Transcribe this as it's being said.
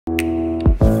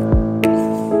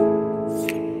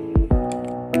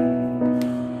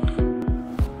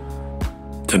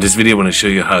So in this video I want to show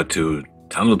you how to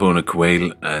tunnel bone a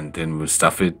quail and then we'll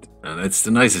stuff it, and it's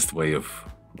the nicest way of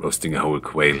roasting a whole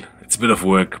quail. It's a bit of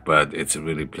work, but it's a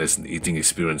really pleasant eating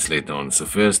experience later on. So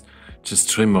first, just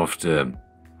trim off the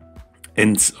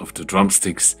ends of the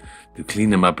drumsticks to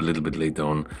clean them up a little bit later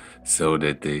on so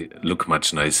that they look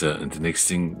much nicer. And the next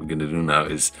thing we're going to do now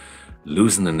is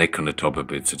loosen the neck on the top a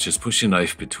bit. So just push your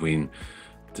knife between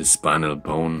the spinal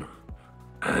bone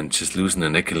and just loosen the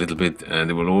neck a little bit,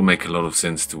 and it will all make a lot of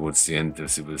sense towards the end.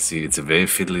 As you will see, it's a very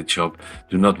fiddly chop.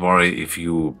 Do not worry if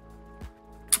you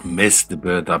mess the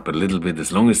bird up a little bit,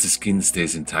 as long as the skin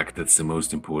stays intact. That's the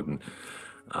most important,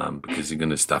 because you're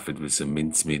going to stuff it with some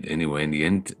mincemeat anyway in the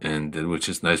end, and it will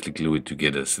just nicely glue it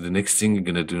together. So the next thing you're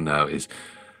going to do now is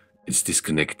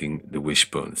disconnecting the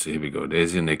wishbone. So here we go,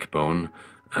 there's your neck bone,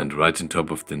 and right on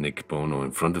top of the neck bone, or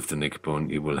in front of the neck bone,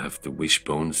 you will have the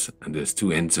wishbones, and there's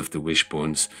two ends of the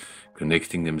wishbones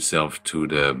connecting themselves to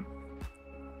the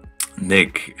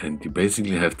neck, and you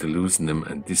basically have to loosen them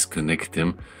and disconnect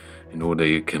them in order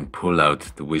you can pull out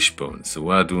the wishbone. So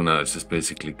what I do now is just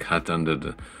basically cut under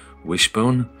the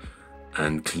wishbone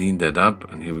and clean that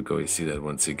up, and here we go, you see that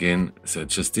once again. So I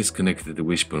just disconnected the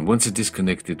wishbone. Once you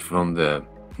disconnect it from the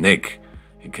neck,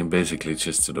 you can basically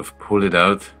just sort of pull it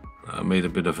out. I made a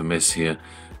bit of a mess here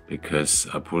because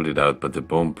I pulled it out, but the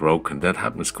bone broke, and that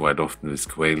happens quite often with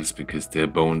quails because their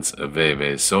bones are very,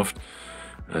 very soft.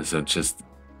 So just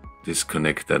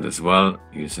disconnect that as well.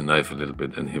 Use a knife a little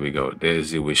bit, and here we go.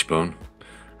 There's your wishbone,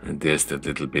 and there's that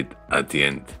little bit at the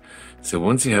end. So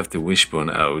once you have the wishbone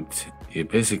out, you're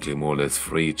basically more or less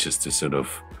free just to sort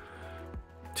of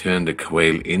turn the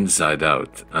quail inside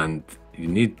out, and you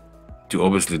need to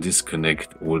obviously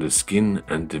disconnect all the skin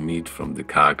and the meat from the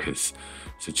carcass.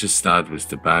 So just start with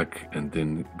the back and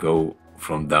then go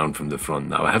down from the front.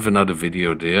 Now I have another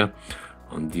video there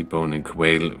on deboning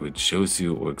quail which shows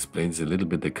you or explains a little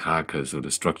bit the carcass or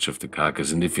the structure of the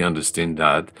carcass, and if you understand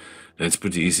that, then it's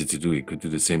pretty easy to do. You could do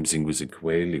the same thing with a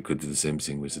quail, you could do the same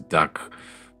thing with a duck,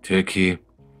 turkey,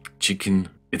 chicken.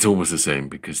 It's always the same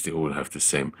because they all have the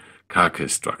same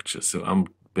carcass structure. So I'm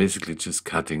basically just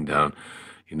cutting down,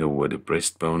 you know, where the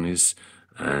breastbone is,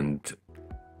 and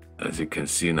as you can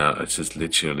see now, I just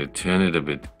literally turn it a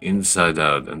bit inside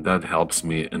out, and that helps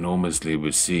me enormously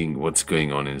with seeing what's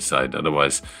going on inside.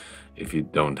 Otherwise, if you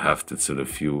don't have that sort of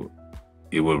view,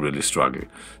 you will really struggle.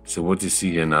 So what you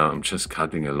see here now, I'm just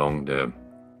cutting along the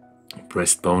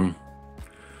breastbone.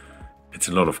 It's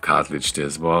a lot of cartilage there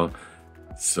as well,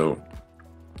 so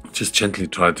just gently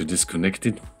try to disconnect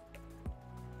it.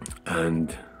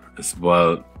 And as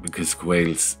well, because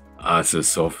quails are so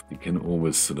soft, you can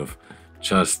always sort of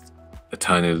just a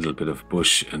tiny little bit of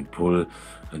push and pull,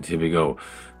 and here we go.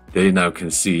 There you now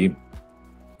can see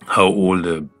how all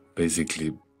the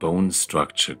basically bone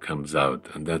structure comes out,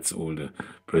 and that's all the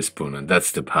breastbone, and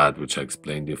that's the part which I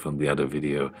explained you from the other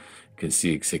video. You can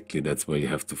see exactly that's where you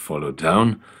have to follow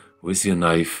down with your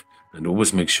knife, and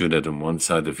always make sure that on one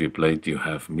side of your plate you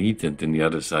have meat, and then the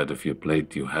other side of your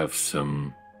plate you have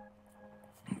some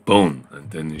bone,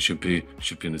 and then you should be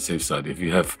on the safe side. If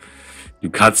you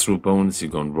cut through bones,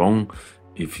 you've gone wrong.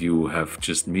 If you have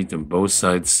just meat on both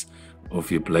sides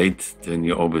of your plate, then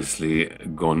you're obviously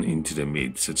gone into the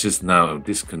meat. So just now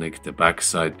disconnect the back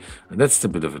side, and that's a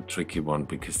bit of a tricky one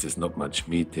because there's not much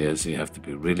meat there, so you have to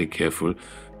be really careful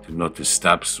to not to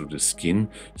stab through the skin,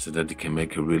 so that you can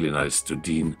make a really nice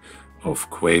tudine of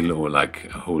quail, or like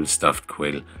a whole stuffed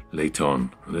quail later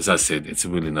on. And as I said, it's a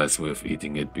really nice way of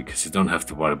eating it because you don't have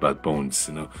to worry about bones.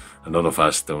 You know, a lot of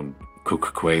us don't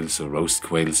cook quails or roast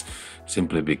quails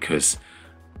simply because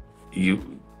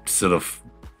you sort of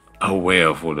are aware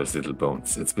of all those little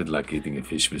bones. It's a bit like eating a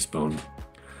fish with bone.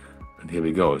 And here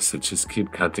we go. So just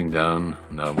keep cutting down.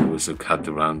 Now we also cut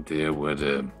around there where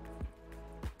the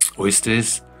oyster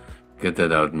is. Get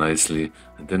that out nicely,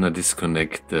 and then I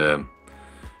disconnect the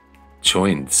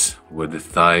joints where the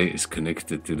thigh is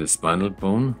connected to the spinal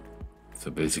bone.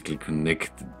 So basically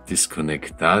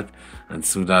disconnect that, and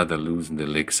through that I loosen the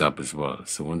legs up as well.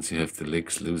 So once you have the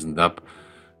legs loosened up,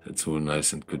 that's all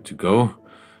nice and good to go,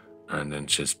 and then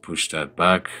just push that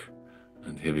back,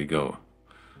 and here we go.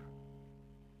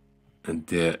 And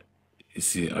there you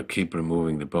see I keep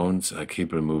removing the bones,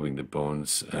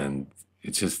 and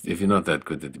it's just, if you're not that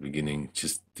good at the beginning,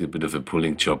 just do a bit of a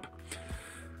pulling chop.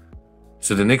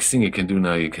 So the next thing you can do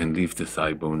now, you can leave the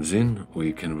thigh bones in, or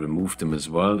you can remove them as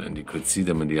well, and you could see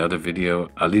them in the other video.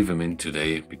 I'll leave them in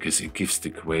today because it gives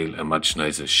the quail a much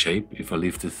nicer shape if I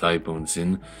leave the thigh bones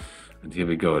in. And here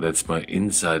we go, that's my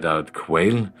inside out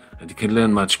quail, and you can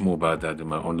learn much more about that in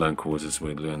my online courses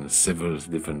where you learn several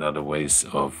different other ways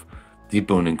of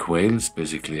deboning quails,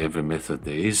 basically every method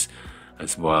there is.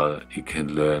 as well. You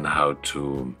can learn how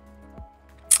to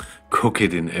cook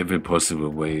it in every possible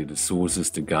way, the sauces,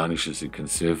 the garnishes, you can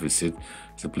service it.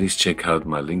 So please check out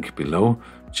my link below,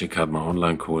 check out my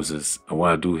online courses. And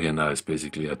what I do here now is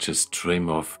basically I just trim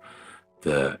off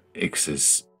the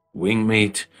excess wing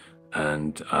meat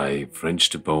and I French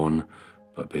the bone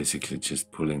by basically just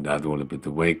pulling that all a bit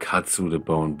away, cut through the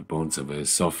bone. The bones are very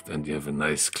soft and you have a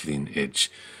nice clean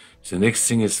edge. So the next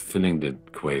thing is filling the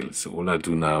quail. So all I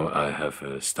do now, I have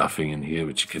a stuffing in here,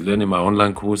 which you can learn in my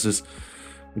online courses,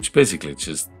 which basically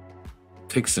just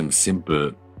take some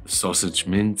simple sausage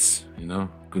mince,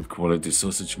 good quality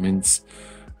sausage mince,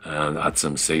 and add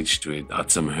some sage to it,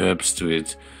 add some herbs to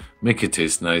it, make it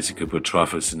taste nice. You could put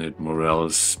truffles in it,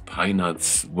 morels, pine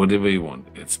nuts, whatever you want.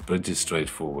 It's pretty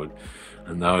straightforward.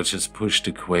 And now I just push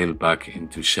the quail back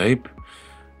into shape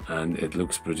and it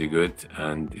looks pretty good.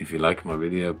 And if you like my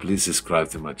video, please subscribe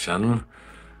to my channel.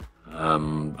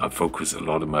 I focus a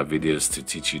lot of my videos to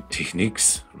teach you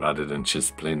techniques rather than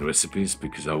just plain recipes,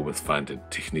 because I always find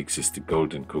that techniques is the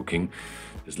gold in cooking.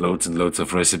 There's loads and loads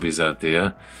of recipes out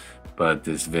there, but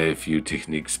there's very few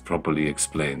techniques properly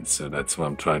explained. So that's why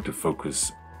I'm trying to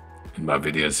focus in my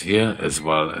videos here as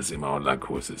well as in my online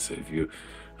courses. So if you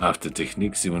after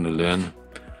techniques you want to learn,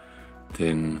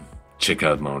 then check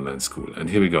out my online school. And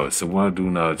here we go. So what I do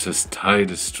now is just tie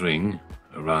the string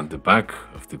around the back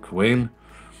of the quail,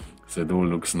 so it all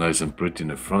looks nice and pretty in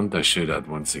the front. I show that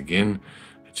once again.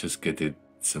 I just get it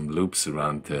some loops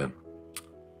around the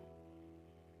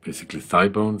basically thigh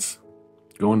bones,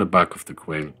 go on the back of the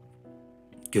quail,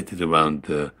 get it around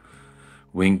the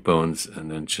wing bones,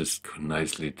 and then just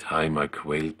nicely tie my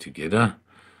quail together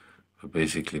by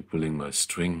basically pulling my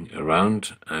string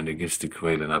around, and it gives the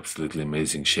quail an absolutely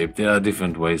amazing shape. There are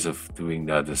different ways of doing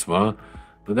that as well,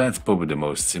 but that's probably the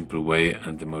most simple way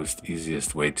and the most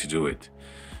easiest way to do it.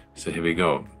 So here we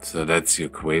go. So that's your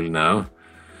quail now,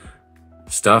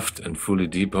 stuffed and fully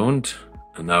deboned.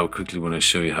 And now I quickly want to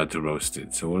show you how to roast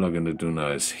it. So all I'm going to do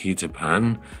now is heat a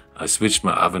pan. I switched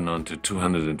my oven on to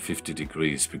 250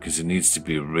 degrees because it needs to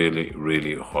be really,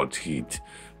 really hot heat.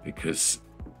 Because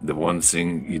the one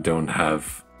thing you don't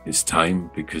have is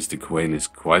time, because the quail is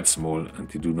quite small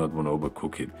and you do not want to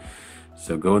overcook it.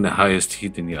 So go on the highest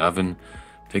heat in the oven.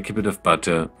 Take a bit of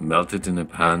butter, melt it in a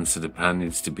pan, so the pan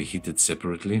needs to be heated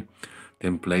separately.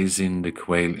 Then place in the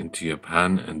quail into your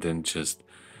pan and then just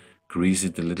grease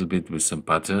it a little bit with some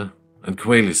butter. And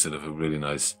quail is sort of a really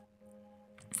nice,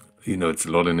 it's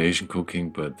a lot in Asian cooking,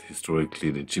 but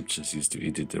historically the Egyptians used to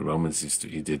eat it, the Romans used to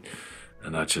eat it.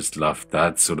 And I just love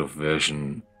that sort of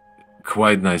version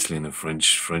quite nicely in a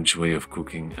French way of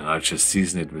cooking. And I just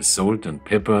season it with salt and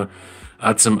pepper.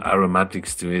 Add some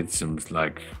aromatics to it, some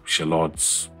like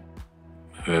shallots,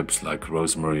 herbs like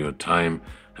rosemary or thyme,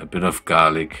 a bit of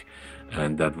garlic,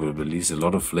 and that will release a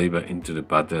lot of flavor into the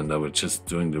butter. And I will just,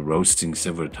 during the roasting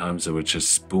several times, I will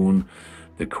just spoon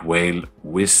the quail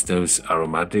with those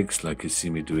aromatics like you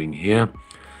see me doing here.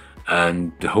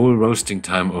 And the whole roasting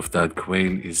time of that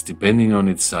quail is, depending on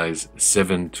its size,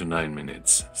 7 to 9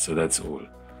 minutes. So that's all.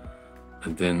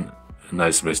 And then a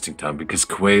nice resting time, because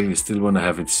quail, you still want to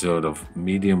have it sort of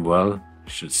medium well,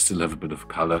 should still have a bit of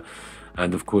color.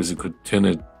 And of course you could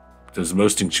turn those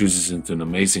roasting juices into an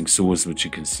amazing sauce, which you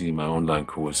can see in my online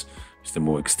course, it's the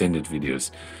more extended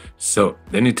videos. So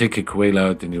then you take a quail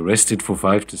out and you rest it for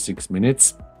 5 to 6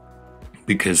 minutes,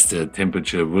 because the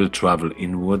temperature will travel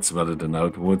inwards rather than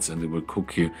outwards, and it will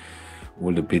cook you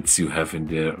all the bits you have in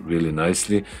there really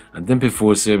nicely. And then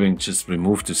before serving, just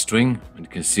remove the string, and you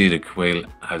can see the quail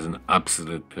has an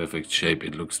absolute perfect shape.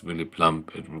 It looks really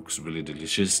plump, it looks really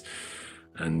delicious.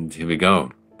 And here we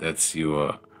go. That's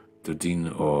your dodine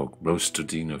or roast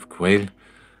dodine of quail.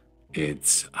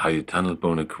 It's how you tunnel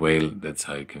bone a quail, that's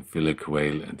how you can fill a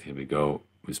quail. And here we go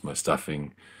with my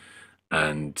stuffing.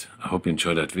 And I hope you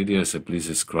enjoyed that video, so please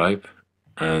subscribe.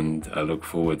 And I look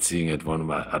forward to seeing you at one of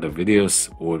my other videos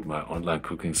or at my online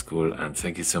cooking school. And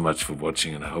thank you so much for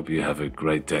watching, and I hope you have a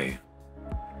great day.